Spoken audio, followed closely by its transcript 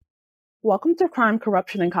Welcome to Crime,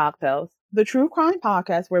 Corruption, and Cocktails, the true crime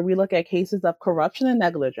podcast where we look at cases of corruption and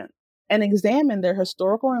negligence and examine their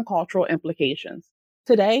historical and cultural implications.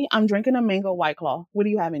 Today, I'm drinking a mango White Claw. What are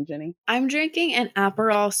you having, Jenny? I'm drinking an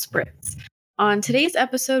Aperol Spritz. On today's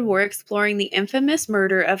episode, we're exploring the infamous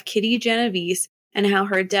murder of Kitty Genovese and how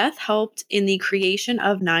her death helped in the creation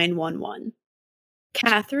of 911.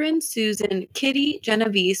 Catherine Susan Kitty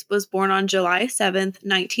Genovese was born on July 7th,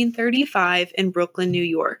 1935 in Brooklyn, New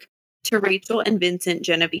York, to Rachel and Vincent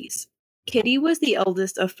Genovese. Kitty was the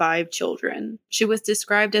eldest of 5 children. She was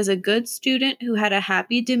described as a good student who had a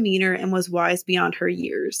happy demeanor and was wise beyond her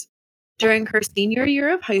years. During her senior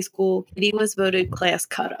year of high school, Kitty was voted class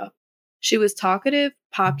cut-up. She was talkative,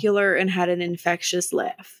 popular, and had an infectious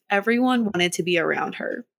laugh. Everyone wanted to be around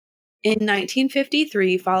her. In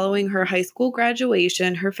 1953, following her high school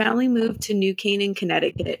graduation, her family moved to New Canaan,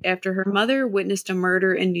 Connecticut, after her mother witnessed a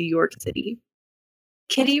murder in New York City.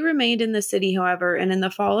 Kitty remained in the city, however, and in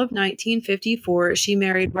the fall of 1954, she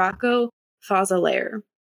married Rocco Fazolaire.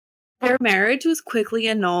 Their marriage was quickly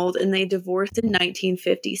annulled and they divorced in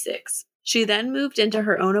 1956. She then moved into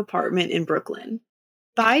her own apartment in Brooklyn.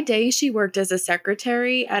 By day, she worked as a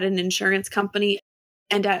secretary at an insurance company,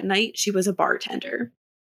 and at night, she was a bartender.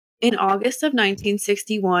 In August of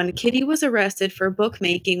 1961, Kitty was arrested for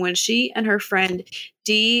bookmaking when she and her friend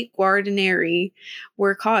Dee Guardineri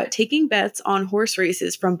were caught taking bets on horse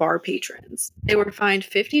races from bar patrons. They were fined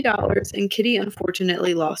 $50 and Kitty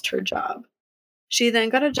unfortunately lost her job. She then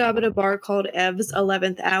got a job at a bar called Ev's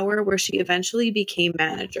 11th Hour, where she eventually became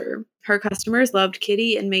manager. Her customers loved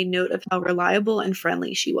Kitty and made note of how reliable and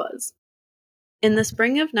friendly she was. In the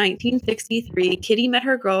spring of 1963, Kitty met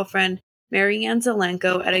her girlfriend, Marianne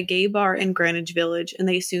Zelenko, at a gay bar in Greenwich Village, and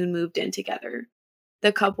they soon moved in together.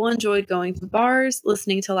 The couple enjoyed going to bars,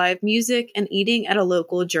 listening to live music, and eating at a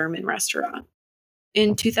local German restaurant.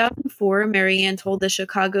 In 2004, Marianne told the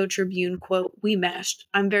Chicago Tribune, quote, "We meshed.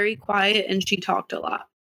 I'm very quiet and she talked a lot.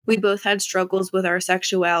 We both had struggles with our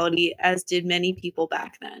sexuality, as did many people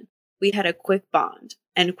back then. We had a quick bond,"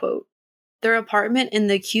 end quote. Their apartment in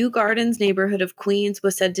the Kew Gardens neighborhood of Queens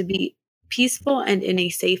was said to be peaceful and in a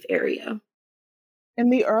safe area. In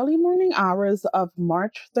the early morning hours of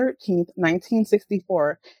March 13th,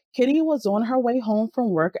 1964, Kitty was on her way home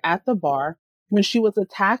from work at the bar when she was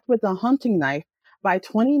attacked with a hunting knife by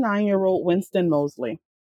 29-year-old Winston Mosley.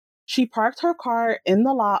 She parked her car in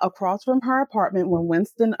the lot across from her apartment when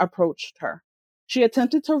Winston approached her. She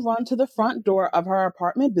attempted to run to the front door of her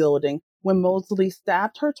apartment building when Mosley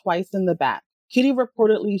stabbed her twice in the back. Kitty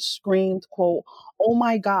reportedly screamed, quote, "Oh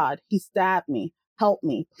my God, he stabbed me. Help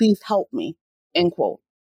me. Please help me," end quote.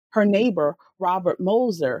 Her neighbor, Robert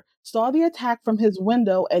Moser, saw the attack from his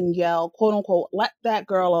window and yelled, quote unquote, "Let that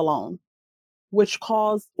girl alone," which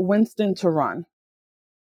caused Winston to run.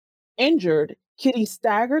 Injured, Kitty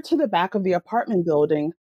staggered to the back of the apartment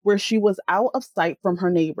building where she was out of sight from her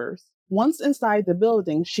neighbors. Once inside the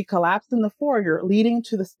building, she collapsed in the foyer leading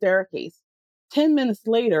to the staircase. 10 minutes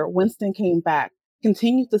later, Winston came back,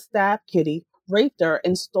 continued to stab Kitty, raped her,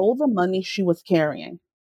 and stole the money she was carrying.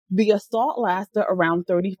 The assault lasted around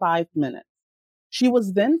 35 minutes. She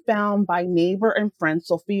was then found by neighbor and friend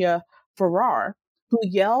Sophia Farrar, who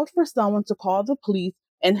yelled for someone to call the police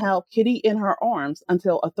and held Kitty in her arms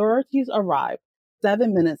until authorities arrived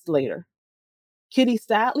 7 minutes later. Kitty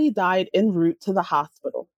sadly died en route to the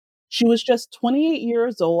hospital. She was just 28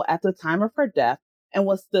 years old at the time of her death and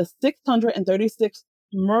was the 636th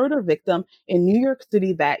murder victim in New York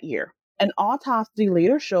City that year. An autopsy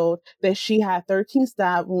later showed that she had 13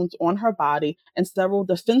 stab wounds on her body and several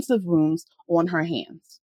defensive wounds on her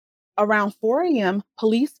hands. Around 4 a.m.,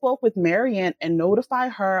 police spoke with Marianne and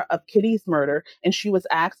notified her of Kitty's murder, and she was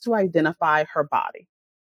asked to identify her body.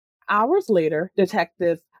 Hours later,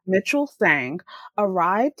 Detective Mitchell Sang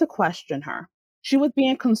arrived to question her. She was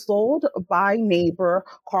being consoled by neighbor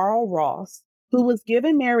Carl Ross, who was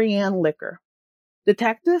giving Marianne liquor.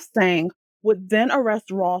 Detective Sang would then arrest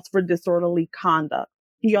Ross for disorderly conduct.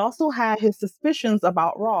 He also had his suspicions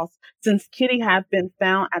about Ross since Kitty had been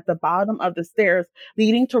found at the bottom of the stairs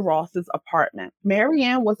leading to Ross's apartment.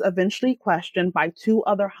 Marianne was eventually questioned by 2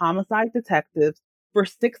 other homicide detectives for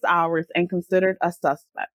 6 hours and considered a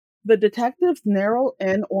suspect. The detectives narrowed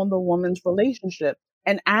in on the woman's relationship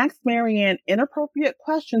and asked Marianne inappropriate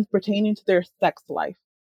questions pertaining to their sex life.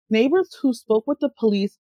 Neighbors who spoke with the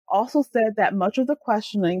police also said that much of the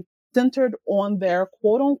questioning centered on their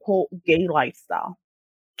quote-unquote gay lifestyle.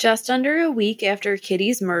 Just under a week after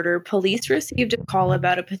Kitty's murder, police received a call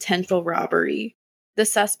about a potential robbery. The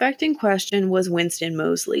suspect in question was Winston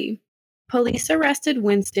Mosley. Police arrested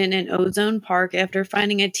Winston in Ozone Park after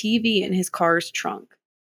finding a TV in his car's trunk.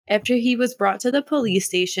 After he was brought to the police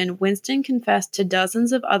station, Winston confessed to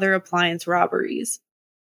dozens of other appliance robberies.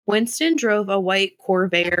 Winston drove a white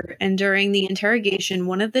Corvair, and during the interrogation,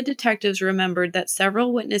 one of the detectives remembered that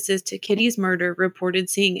several witnesses to Kitty's murder reported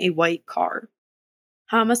seeing a white car.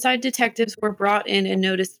 Homicide detectives were brought in and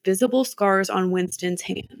noticed visible scars on Winston's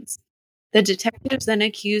hands. The detectives then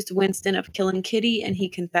accused Winston of killing Kitty, and he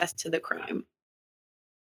confessed to the crime.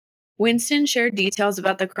 Winston shared details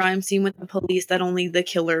about the crime scene with the police that only the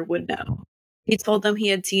killer would know. He told them he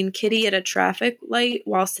had seen Kitty at a traffic light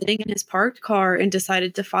while sitting in his parked car and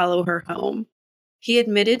decided to follow her home. He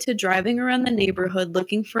admitted to driving around the neighborhood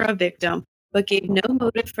looking for a victim, but gave no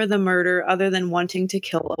motive for the murder other than wanting to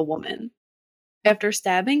kill a woman. After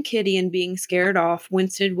stabbing Kitty and being scared off,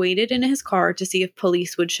 Winston waited in his car to see if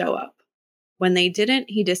police would show up. When they didn't,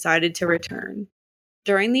 he decided to return.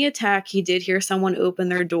 During the attack, he did hear someone open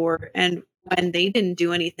their door, and when they didn't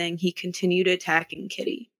do anything, he continued attacking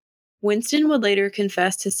Kitty. Winston would later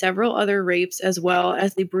confess to several other rapes as well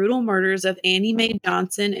as the brutal murders of Annie Mae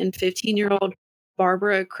Johnson and 15-year-old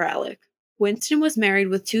Barbara Kralik. Winston was married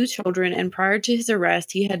with 2 children, and prior to his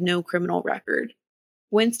arrest, he had no criminal record.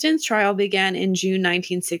 Winston's trial began in June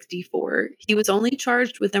 1964. He was only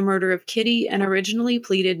charged with the murder of Kitty and originally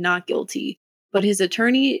pleaded not guilty, but his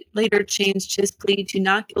attorney later changed his plea to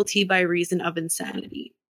not guilty by reason of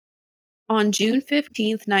insanity. On June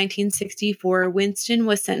 15, 1964, Winston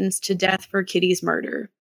was sentenced to death for Kitty's murder.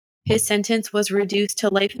 His sentence was reduced to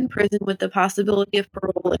life in prison with the possibility of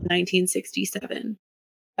parole in 1967.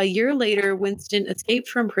 A year later, Winston escaped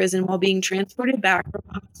from prison while being transported back from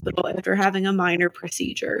a hospital after having a minor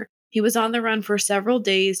procedure. He was on the run for several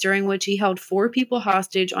days, during which he held 4 people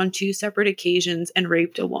hostage on 2 separate occasions and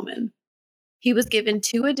raped a woman. He was given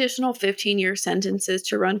 2 additional 15-year sentences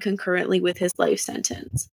to run concurrently with his life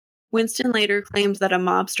sentence. Winston later claims that a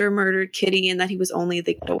mobster murdered Kitty and that he was only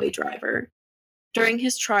the getaway driver. During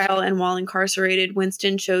his trial and while incarcerated,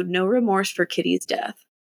 Winston showed no remorse for Kitty's death.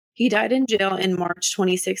 He died in jail in March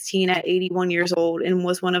 2016 at 81 years old and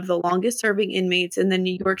was one of the longest-serving inmates in the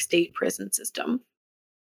New York State prison system.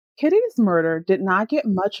 Kitty's murder did not get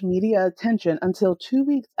much media attention until 2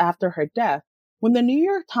 weeks after her death, when the New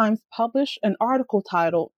York Times published an article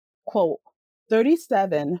titled, quote,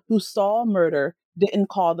 37 who saw murder didn't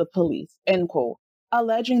call the police, end quote,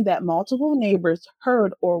 alleging that multiple neighbors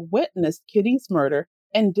heard or witnessed Kitty's murder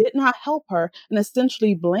and did not help her and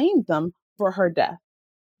essentially blamed them for her death.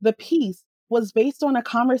 The piece was based on a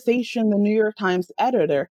conversation the New York Times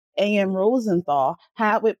editor, A.M. Rosenthal,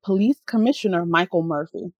 had with Police Commissioner Michael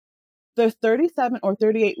Murphy. The 37 or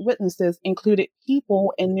 38 witnesses included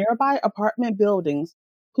people in nearby apartment buildings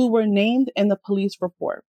who were named in the police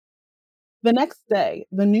report. The next day,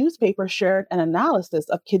 the newspaper shared an analysis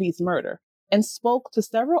of Kitty's murder and spoke to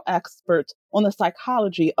several experts on the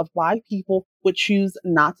psychology of why people would choose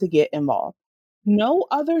not to get involved. No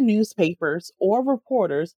other newspapers or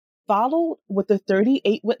reporters followed with the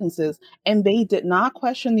 38 witnesses, and they did not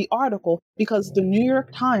question the article because the New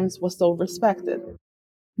York Times was so respected.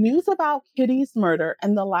 News about Kitty's murder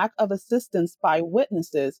and the lack of assistance by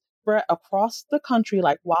witnesses spread across the country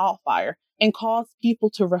like wildfire and caused people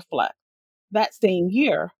to reflect. That same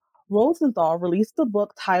year, Rosenthal released a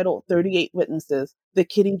book titled 38 Witnesses, The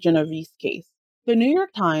Kitty Genovese Case. The New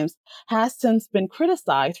York Times has since been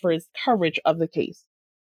criticized for its coverage of the case.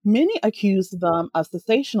 Many accuse them of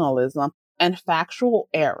sensationalism and factual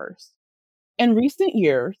errors. In recent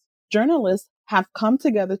years, journalists have come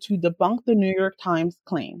together to debunk the New York Times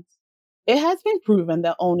claims. It has been proven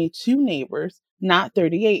that only 2 neighbors, not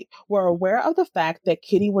 38, were aware of the fact that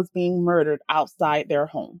Kitty was being murdered outside their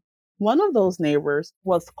home. One of those neighbors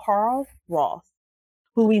was Carl Ross,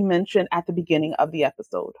 who we mentioned at the beginning of the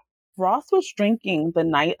episode. Ross was drinking the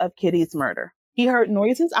night of Kitty's murder. He heard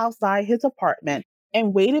noises outside his apartment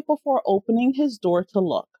and waited before opening his door to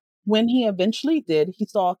look. When he eventually did, he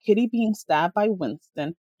saw Kitty being stabbed by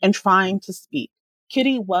Winston and trying to speak.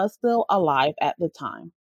 Kitty was still alive at the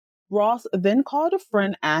time. Ross then called a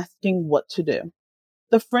friend asking what to do.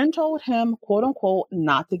 The friend told him, quote unquote,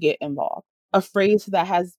 not to get involved, a phrase that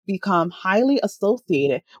has become highly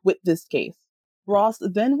associated with this case. Ross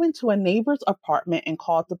then went to a neighbor's apartment and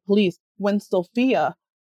called the police when Sophia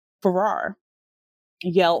Farrar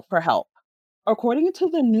yelled for help. According to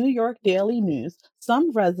the New York Daily News,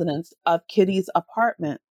 some residents of Kitty's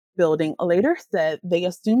apartment building later said they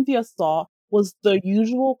assumed the assault was the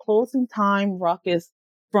usual closing time ruckus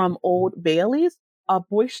from Old Bailey's, a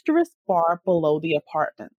boisterous bar below the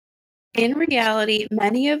apartment. In reality,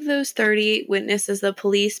 many of those 38 witnesses the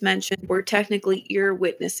police mentioned were technically ear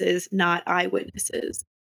witnesses, not eyewitnesses.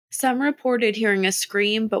 Some reported hearing a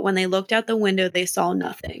scream, but when they looked out the window, they saw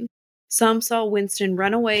nothing. Some saw Winston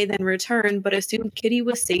run away, then return, but assumed Kitty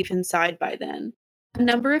was safe inside by then. A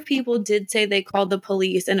number of people did say they called the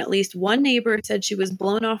police, and at least one neighbor said she was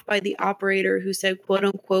blown off by the operator who said, quote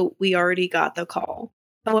unquote, "We already got the call."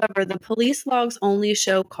 However, the police logs only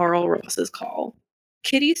show Carl Ross's call.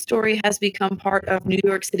 Kitty's story has become part of New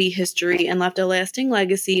York City history and left a lasting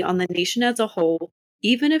legacy on the nation as a whole,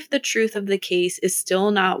 even if the truth of the case is still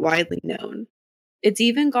not widely known. It's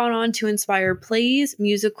even gone on to inspire plays,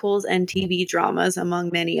 musicals, and TV dramas,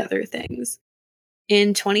 among many other things.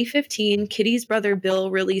 In 2015, Kitty's brother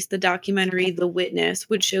Bill released the documentary The Witness,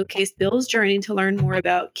 which showcased Bill's journey to learn more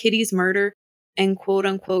about Kitty's murder and quote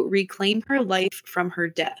unquote reclaim her life from her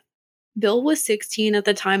death. Bill was 16 at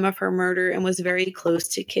the time of her murder and was very close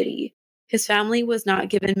to Kitty. His family was not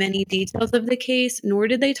given many details of the case, nor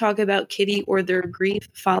did they talk about Kitty or their grief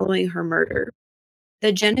following her murder.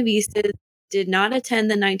 The Genoveses did not attend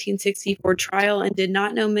the 1964 trial and did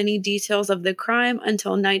not know many details of the crime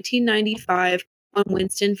until 1995 when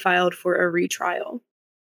Winston filed for a retrial.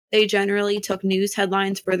 They generally took news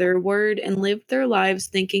headlines for their word and lived their lives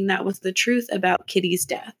thinking that was the truth about Kitty's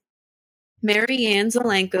death. Mary Ann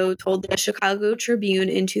Zelenko told the Chicago Tribune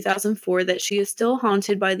in 2004 that she is still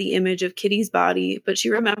haunted by the image of Kitty's body, but she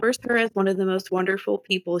remembers her as one of the most wonderful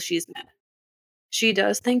people she's met. She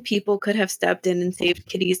does think people could have stepped in and saved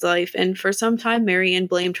Kitty's life, and for some time Mary Ann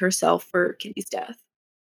blamed herself for Kitty's death.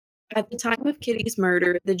 At the time of Kitty's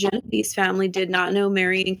murder, the Genovese family did not know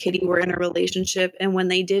Mary and Kitty were in a relationship, and when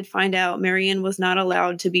they did find out, Mary Ann was not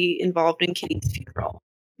allowed to be involved in Kitty's funeral.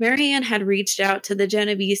 Mary Ann had reached out to the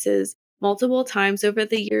Genoveses multiple times over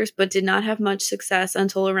the years, but did not have much success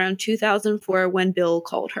until around 2004 when Bill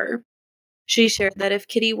called her. She shared that if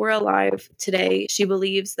Kitty were alive today, she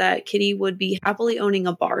believes that Kitty would be happily owning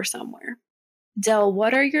a bar somewhere. Del,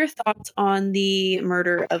 what are your thoughts on the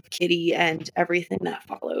murder of Kitty and everything that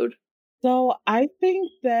followed? So I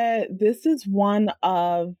think that this is one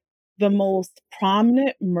of the most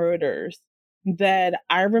prominent murders that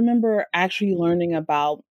I remember actually learning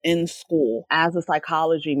about in school as a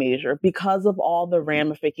psychology major because of all the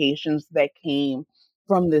ramifications that came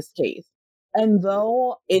from this case. And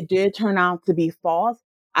though it did turn out to be false,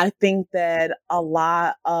 I think that a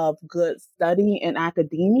lot of good study in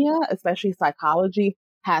academia, especially psychology,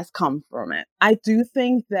 has come from it. I do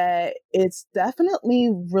think that it's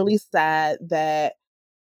definitely really sad that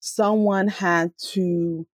someone had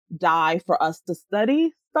to die for us to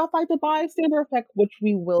study stuff like the bystander effect, which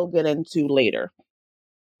we will get into later.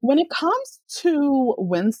 When it comes to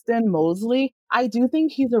Winston Moseley, I do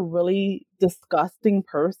think he's a really disgusting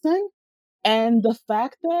person. And the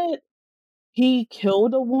fact that he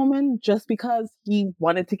killed a woman just because he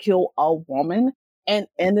wanted to kill a woman and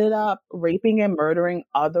ended up raping and murdering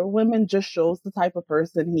other women just shows the type of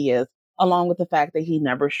person he is, along with the fact that he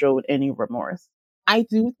never showed any remorse. I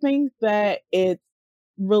do think that it's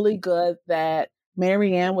really good that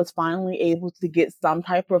Mary Ann was finally able to get some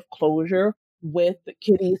type of closure with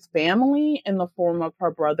Kitty's family in the form of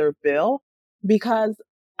her brother Bill, because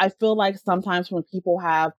I feel like sometimes when people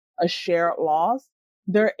have a shared loss,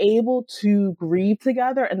 they're able to grieve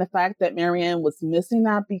together. And the fact that Mary Ann was missing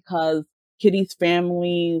that because Kitty's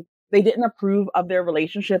family, they didn't approve of their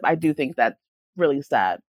relationship, I do think that's really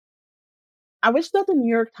sad. I wish that the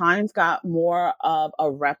New York Times got more of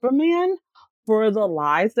a reprimand for the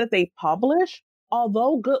lies that they publish.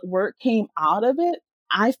 Although good work came out of it,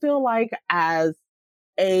 I feel like as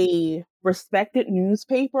a respected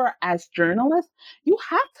newspaper, as journalists, you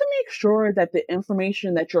have to make sure that the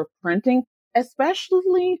information that you're printing,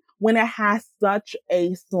 especially when it has such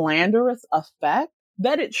a slanderous effect,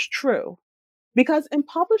 that it's true. Because in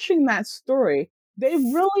publishing that story, they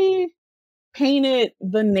really painted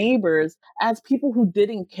the neighbors as people who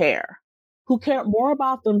didn't care, who cared more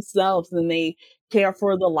about themselves than they care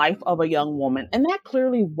for the life of a young woman. And that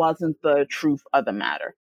clearly wasn't the truth of the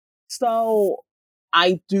matter. So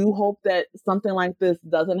I do hope that something like this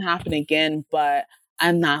doesn't happen again, but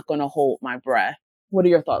I'm not going to hold my breath. What are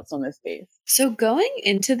your thoughts on this case? So going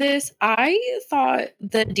into this, I thought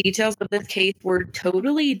the details of this case were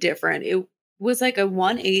totally different. It was like a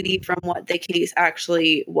 180 from what the case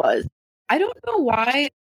actually was. I don't know why,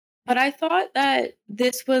 but I thought that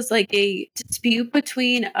this was like a dispute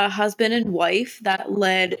between a husband and wife that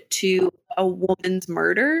led to a woman's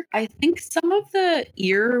murder. I think some of the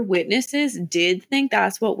ear witnesses did think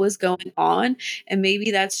that's what was going on. And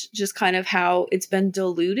maybe that's just kind of how it's been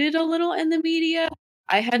diluted a little in the media.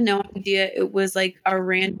 I had no idea it was like a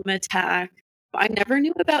random attack. I never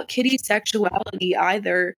knew about Kitty's sexuality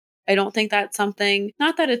either. I don't think that's something,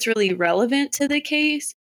 not that it's really relevant to the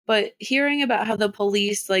case, But hearing about how the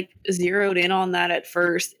police like zeroed in on that at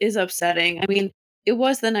first is upsetting. I mean, it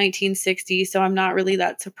was the 1960s, so I'm not really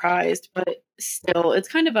that surprised, but still, it's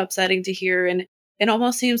kind of upsetting to hear. And it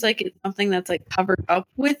almost seems like it's something that's like covered up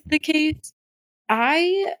with the case.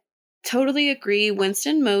 I totally agree.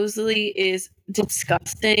 Winston Moseley is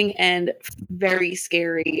disgusting and very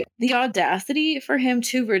scary. The audacity for him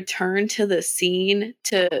to return to the scene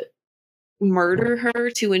to murder her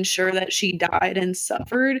to ensure that she died and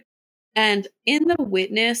suffered. And in The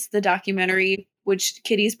Witness, the documentary, which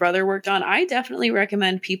Kitty's brother worked on, I definitely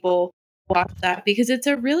recommend people watch that because it's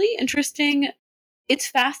a really interesting, it's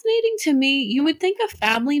fascinating to me. You would think a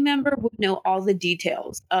family member would know all the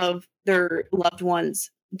details of their loved one's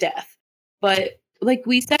death. But like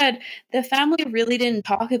we said, the family really didn't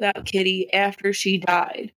talk about Kitty after she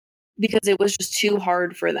died because it was just too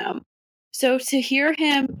hard for them. So to hear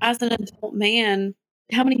him as an adult man,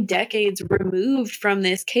 how many decades removed from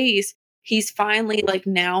this case, he's finally like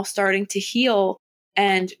now starting to heal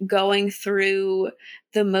and going through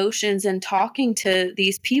the motions and talking to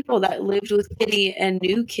these people that lived with Kitty and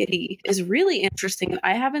knew Kitty is really interesting.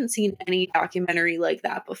 I haven't seen any documentary like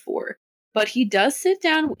that before. But he does sit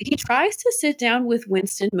down, he tries to sit down with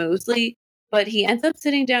Winston Moseley, but he ends up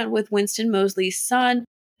sitting down with Winston Moseley's son.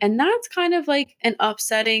 And that's kind of like an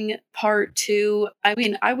upsetting part too. I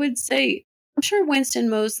mean, I would say I'm sure Winston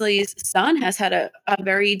Moseley's son has had a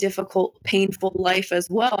very difficult, painful life as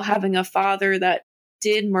well, having a father that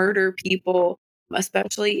did murder people,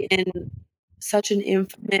 especially in such an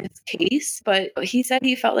infamous case. But he said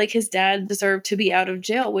he felt like his dad deserved to be out of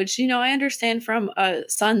jail, which, you know, I understand from a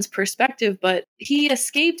son's perspective, but he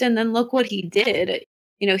escaped and then look what he did.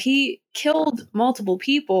 You know, he killed multiple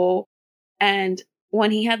people. And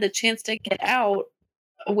when he had the chance to get out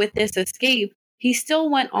with this escape, he still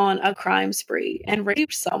went on a crime spree and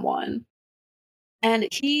raped someone. And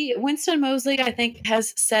Winston Moseley, I think,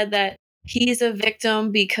 has said that he's a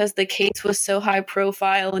victim because the case was so high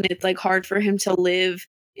profile and it's like hard for him to live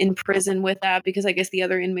in prison with that because I guess the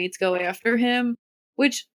other inmates go after him,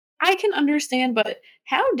 which I can understand, but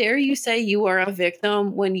how dare you say you are a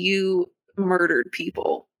victim when you murdered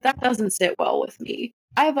people? That doesn't sit well with me.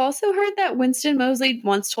 I've also heard that Winston Moseley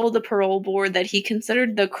once told the parole board that he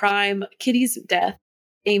considered the crime, Kitty's death,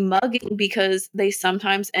 a mugging because they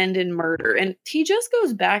sometimes end in murder. And he just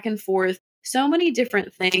goes back and forth so many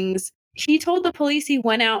different things. He told the police he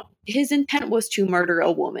went out, his intent was to murder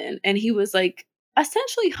a woman. And he was like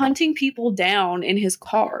essentially hunting people down in his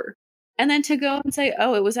car. And then to go and say,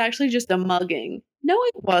 oh, it was actually just a mugging. No,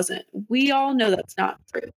 it wasn't. We all know that's not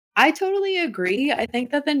true. I totally agree. I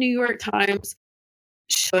think that the New York Times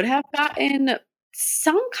should have gotten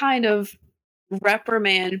some kind of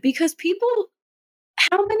reprimand because people,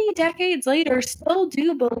 how many decades later, still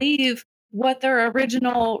do believe what their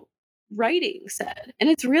original writing said. And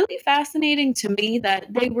it's really fascinating to me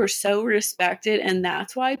that they were so respected and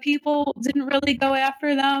that's why people didn't really go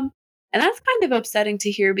after them. And that's kind of upsetting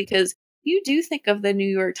to hear because you do think of the New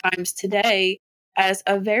York Times today as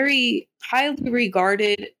a very highly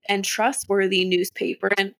regarded and trustworthy newspaper.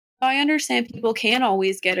 And I understand people can't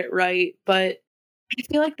always get it right, but I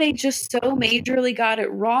feel like they just so majorly got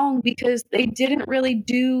it wrong because they didn't really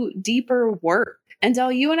do deeper work. And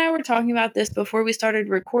Del, you and I were talking about this before we started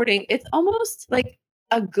recording. It's almost like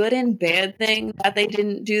a good and bad thing that they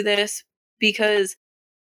didn't do this because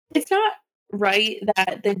it's not right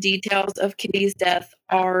that the details of Kitty's death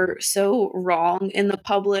are so wrong in the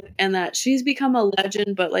public and that she's become a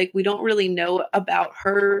legend, but like we don't really know about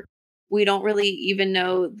her. We don't really even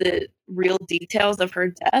know the real details of her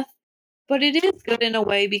death. But it is good in a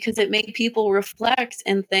way because it made people reflect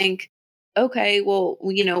and think, okay, well,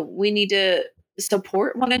 you know, we need to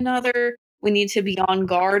support one another. We need to be on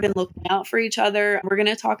guard and looking out for each other. We're going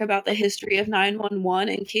to talk about the history of 911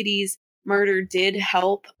 and Kitty's murder did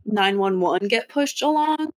help 911 get pushed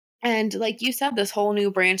along. And like you said, this whole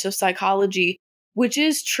new branch of psychology, which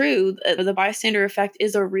is true, the bystander effect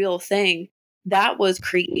is a real thing that was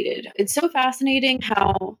created. It's so fascinating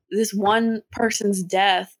how this one person's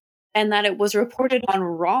death and that it was reported on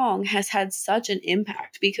wrong has had such an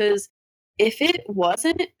impact because if it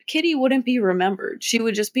wasn't, Kitty wouldn't be remembered. She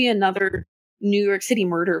would just be another New York City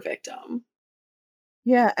murder victim.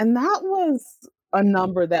 Yeah, and that was a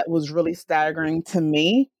number that was really staggering to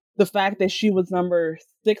me. The fact that she was number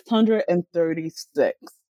 636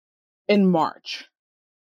 in March.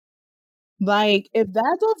 Like, if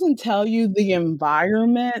that doesn't tell you the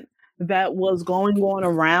environment that was going on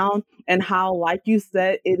around and how, like you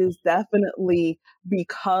said, it is definitely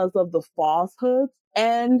because of the falsehoods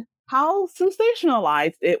and how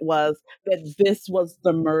sensationalized it was that this was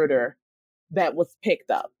the murder that was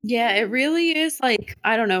picked up. Yeah, it really is like,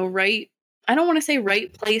 I don't know, right. I don't want to say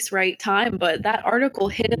right place, right time, but that article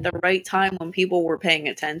hit at the right time when people were paying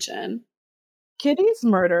attention. Kitty's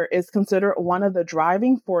murder is considered one of the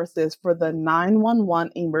driving forces for the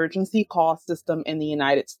 911 emergency call system in the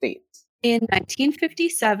United States. In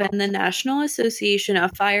 1957, the National Association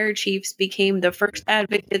of Fire Chiefs became the first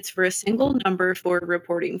advocates for a single number for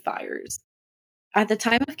reporting fires. At the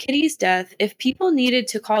time of Kitty's death, if people needed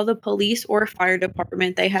to call the police or fire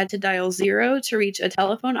department, they had to dial 0 to reach a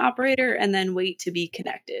telephone operator and then wait to be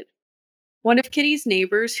connected. One of Kitty's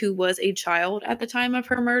neighbors, who was a child at the time of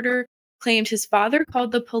her murder, claimed his father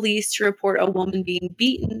called the police to report a woman being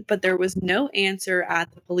beaten, but there was no answer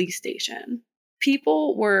at the police station.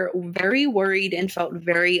 People were very worried and felt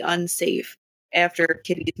very unsafe after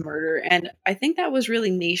Kitty's murder, and I think that was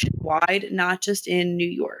really nationwide, not just in New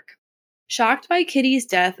York. Shocked by Kitty's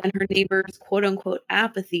death and her neighbors' quote unquote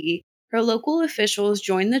apathy, her local officials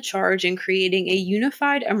joined the charge in creating a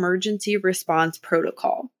unified emergency response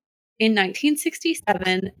protocol. In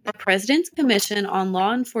 1967, the President's Commission on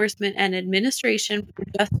Law Enforcement and Administration for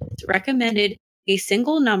Justice recommended a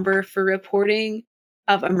single number for reporting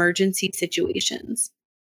of emergency situations.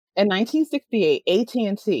 In 1968,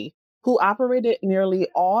 AT&T, who operated nearly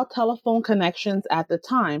all telephone connections at the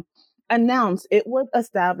time, announced it would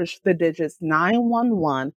establish the digits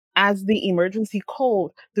 911 as the emergency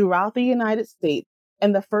code throughout the United States,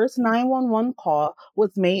 and the first 911 call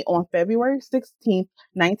was made on February 16,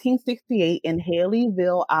 1968 in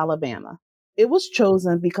Haleyville, Alabama. It was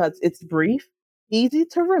chosen because it's brief, easy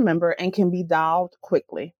to remember, and can be dialed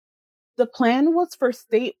quickly. The plan was for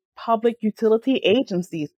state public utility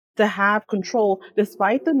agencies to have control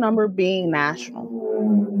despite the number being national.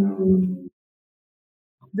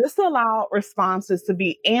 This allowed responses to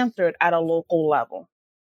be answered at a local level.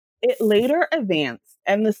 It later advanced,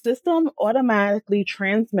 and the system automatically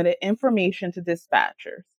transmitted information to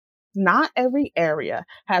dispatchers. Not every area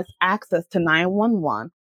has access to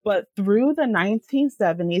 911, but through the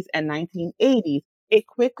 1970s and 1980s, it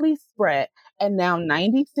quickly spread, and now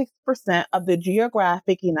 96% of the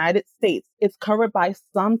geographic United States is covered by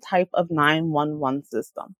some type of 911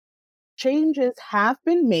 system. Changes have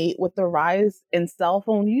been made with the rise in cell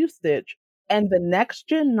phone usage, and the Next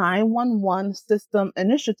Gen 911 System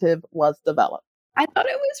Initiative was developed. I thought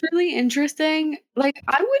it was really interesting. Like,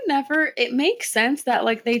 I would never, it makes sense that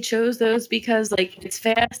like they chose those because like it's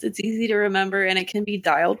fast, it's easy to remember, and it can be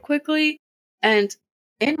dialed quickly. And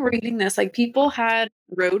in reading this, like people had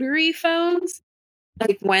rotary phones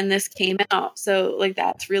like when this came out. So like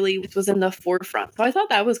that's really what was in the forefront. So I thought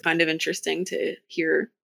that was kind of interesting to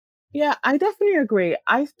hear. Yeah, I definitely agree.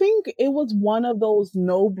 I think it was one of those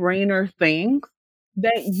no-brainer things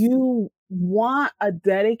that you want a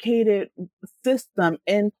dedicated system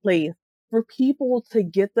in place for people to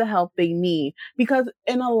get the help they need. Because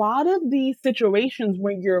in a lot of these situations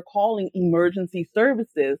when you're calling emergency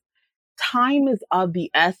services, time is of the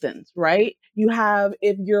essence, right? You have,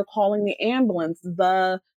 if you're calling the ambulance,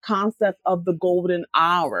 the concept of the golden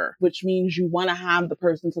hour, which means you want to have the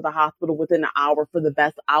person to the hospital within an hour for the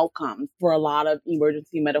best outcomes for a lot of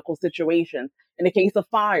emergency medical situations. In the case of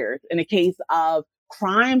fires, in the case of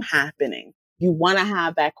crime happening, you want to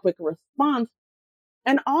have that quick response.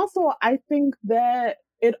 And also, I think that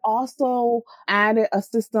it also added a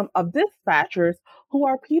system of dispatchers who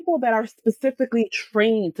are people that are specifically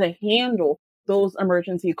trained to handle those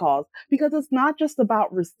emergency calls, because it's not just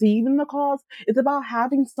about receiving the calls. It's about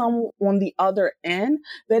having someone on the other end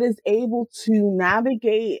that is able to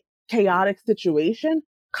navigate chaotic situation,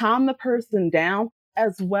 calm the person down,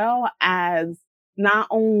 as well as not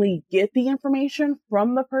only get the information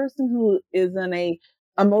from the person who is in a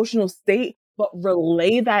emotional state, but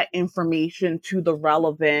relay that information to the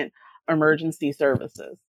relevant emergency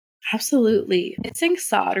services. Absolutely. Missing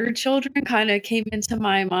solder children kind of came into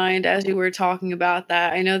my mind as you were talking about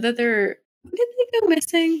that. I know that they're, when did they go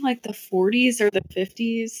missing? Like the 40s or the 50s?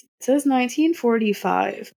 It says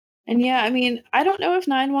 1945. And yeah, I mean, I don't know if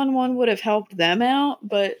 911 would have helped them out,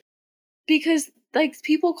 but because like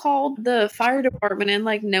people called the fire department and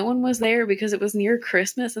like no one was there because it was near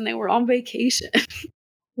Christmas and they were on vacation.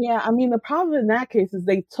 Yeah, I mean, the problem in that case is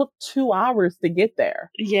they took 2 hours to get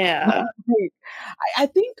there. Yeah. Like, I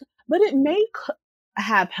think, but it may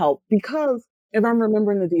have helped because if I'm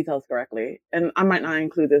remembering the details correctly, and I might not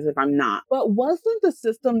include this if I'm not, but wasn't the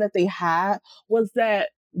system that they had was that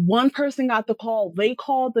one person got the call, they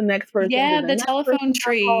called the next person, Yeah, then the the next telephone person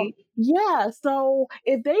got called. tree. Yeah, so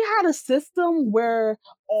if they had a system where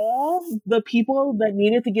all the people that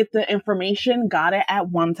needed to get the information got it at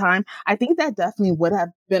one time, I think that definitely would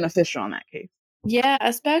have been beneficial in that case. Yeah,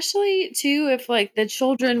 especially too if like the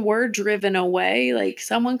children were driven away, like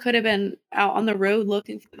someone could have been out on the road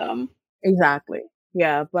looking for them. Exactly.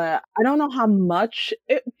 Yeah, but I don't know how much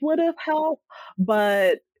it would have helped,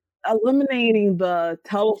 but eliminating the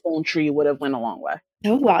telephone tree would have went a long way.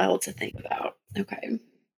 So wild to think about. Okay.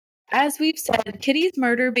 As we've said, Kitty's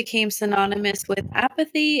murder became synonymous with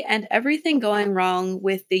apathy and everything going wrong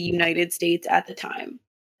with the United States at the time.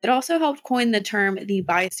 It also helped coin the term the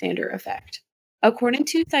bystander effect. According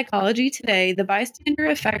to Psychology Today, the bystander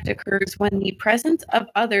effect occurs when the presence of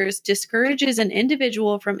others discourages an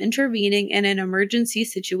individual from intervening in an emergency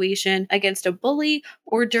situation against a bully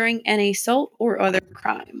or during an assault or other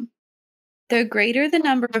crime. The greater the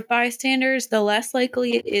number of bystanders, the less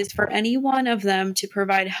likely it is for any one of them to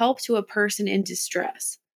provide help to a person in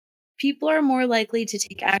distress. People are more likely to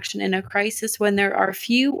take action in a crisis when there are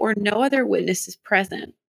few or no other witnesses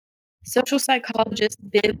present. Social psychologists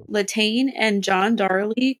Bibb Latané and John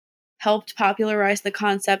Darley helped popularize the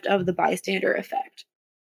concept of the bystander effect.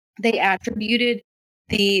 They attributed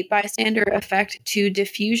the bystander effect to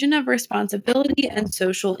diffusion of responsibility and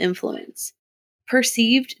social influence.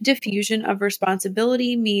 Perceived diffusion of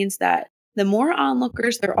responsibility means that the more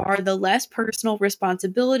onlookers there are, the less personal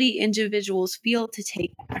responsibility individuals feel to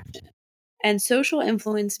take action. And social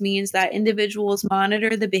influence means that individuals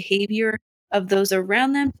monitor the behavior of those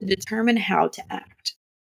around them to determine how to act.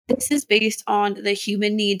 This is based on the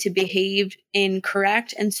human need to behave in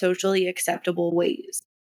correct and socially acceptable ways.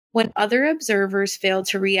 When other observers fail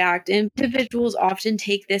to react, individuals often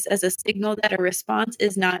take this as a signal that a response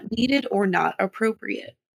is not needed or not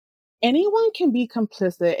appropriate. Anyone can be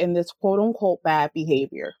complicit in this quote unquote bad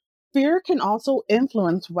behavior. Fear can also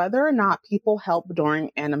influence whether or not people help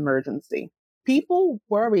during an emergency. People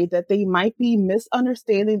worry that they might be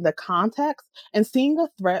misunderstanding the context and seeing a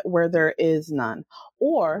threat where there is none,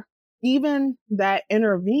 or even that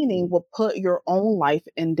intervening will put your own life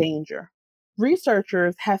in danger.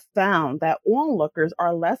 Researchers have found that onlookers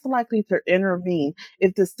are less likely to intervene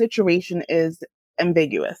if the situation is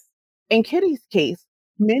ambiguous. In Kitty's case,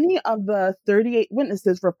 many of the 38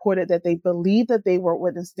 witnesses reported that they believed that they were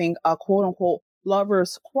witnessing a quote unquote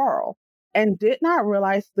lover's quarrel and did not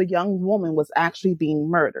realize the young woman was actually being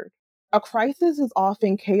murdered. A crisis is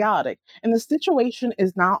often chaotic, and the situation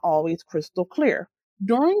is not always crystal clear.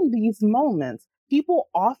 During these moments, people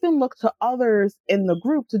often look to others in the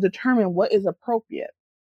group to determine what is appropriate.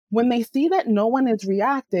 When they see that no one is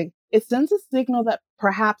reacting, it sends a signal that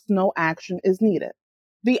perhaps no action is needed.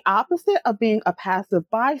 The opposite of being a passive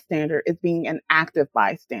bystander is being an active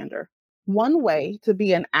bystander. One way to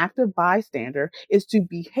be an active bystander is to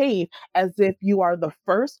behave as if you are the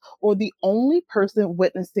first or the only person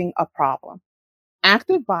witnessing a problem.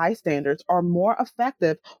 Active bystanders are more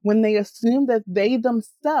effective when they assume that they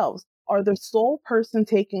themselves are the sole person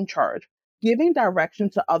taking charge. Giving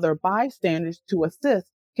direction to other bystanders to assist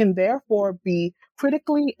can therefore be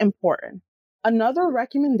critically important. Another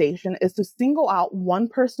recommendation is to single out one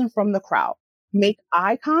person from the crowd. Make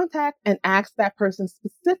eye contact and ask that person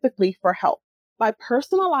specifically for help. By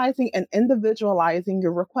personalizing and individualizing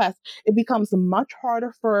your request, it becomes much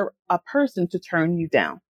harder for a person to turn you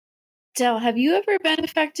down. Del, have you ever been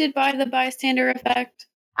affected by the bystander effect?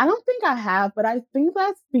 I don't think I have, but I think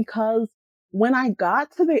that's because when I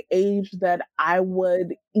got to the age that I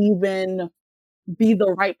would even be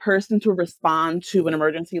the right person to respond to an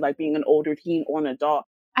emergency, like being an older teen or an adult,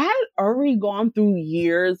 I had already gone through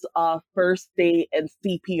years of first aid and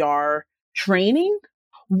CPR training,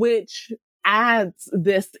 which adds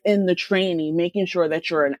this in the training, making sure that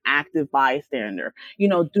you're an active bystander,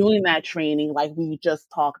 doing that training, like we just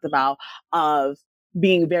talked about, of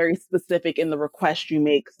being very specific in the request you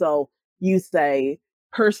make. So you say,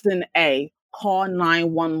 person A, call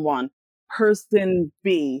 911, person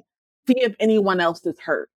B, see if anyone else is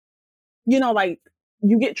hurt. Like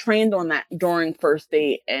you get trained on that during first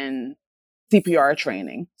aid and CPR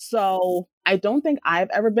training. So I don't think I've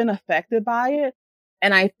ever been affected by it.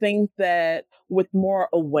 And I think that with more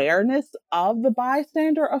awareness of the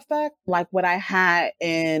bystander effect, like what I had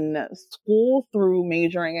in school through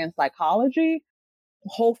majoring in psychology,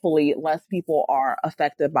 hopefully less people are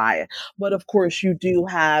affected by it. But of course, you do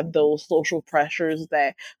have those social pressures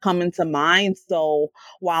that come into mind. So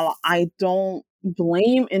while I don't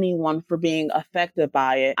blame anyone for being affected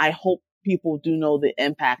by it, I hope people do know the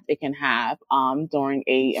impact it can have during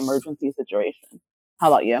a emergency situation. How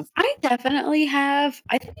about you? I definitely have.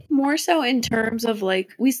 I think more so in terms of like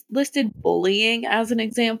listed bullying as an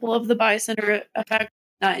example of the bystander effect,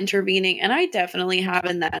 not intervening, and I definitely have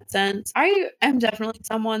in that sense. I am definitely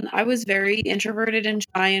someone I was very introverted and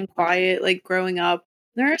shy and quiet like growing up.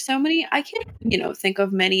 There are so many, I can't, think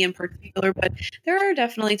of many in particular, but there are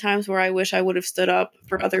definitely times where I wish I would have stood up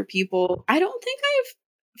for other people. I don't think I've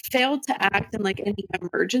failed to act in like any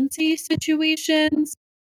emergency situations.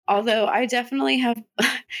 Although I definitely have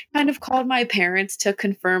kind of called my parents to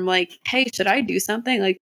confirm, like, hey, should I do something?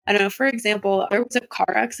 Like, I don't know, for example, there was a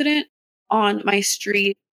car accident on my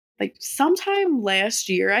street like sometime last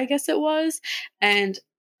year, I guess it was. And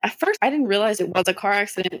at first, I didn't realize it was a car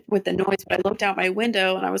accident with the noise, but I looked out my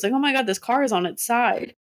window and I was like, oh my God, this car is on its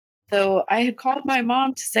side. So I had called my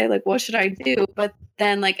mom to say, like, what should I do? But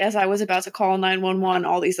then, like, as I was about to call 911,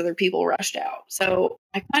 all these other people rushed out. So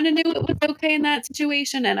I kind of knew it was okay in that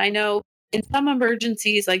situation. And I know in some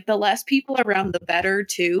emergencies, like, the less people around, the better,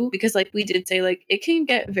 too. Because, like, we did say, like, it can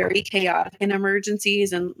get very chaotic in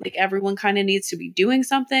emergencies and, like, everyone kind of needs to be doing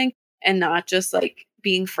something and not just, like,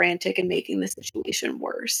 being frantic and making the situation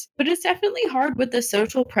worse. But it's definitely hard with the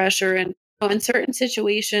social pressure and in certain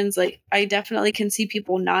situations, like I definitely can see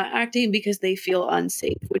people not acting because they feel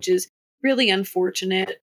unsafe, which is really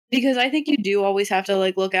unfortunate. Because I think you do always have to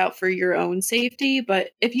like look out for your own safety, but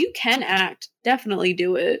if you can act, definitely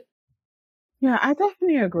do it. Yeah, I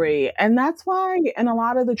definitely agree. And that's why in a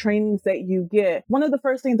lot of the trainings that you get, one of the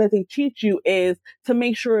first things that they teach you is to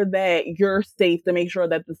make sure that you're safe, to make sure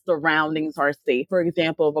that the surroundings are safe. For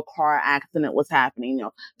example, if a car accident was happening,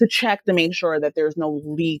 to check to make sure that there's no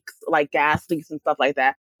leaks, like gas leaks and stuff like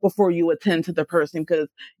that before you attend to the person, because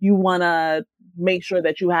you want to make sure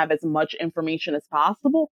that you have as much information as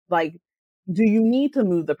possible. Like, do you need to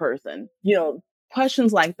move the person?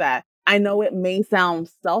 Questions like that. I know it may sound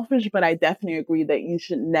selfish, but I definitely agree that you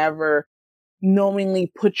should never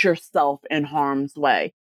knowingly put yourself in harm's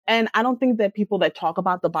way. And I don't think that people that talk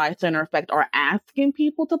about the bystander effect are asking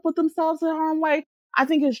people to put themselves in harm's way. I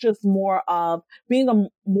think it's just more of being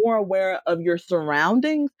more aware of your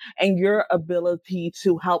surroundings and your ability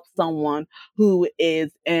to help someone who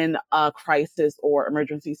is in a crisis or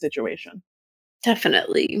emergency situation.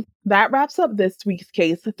 Definitely. That wraps up this week's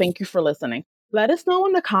case. Thank you for listening. Let us know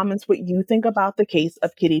in the comments what you think about the case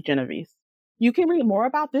of Kitty Genovese. You can read more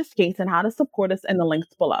about this case and how to support us in the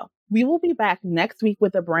links below. We will be back next week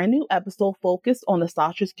with a brand new episode focused on the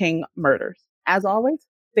Sacha King murders. As always,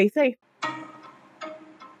 stay safe.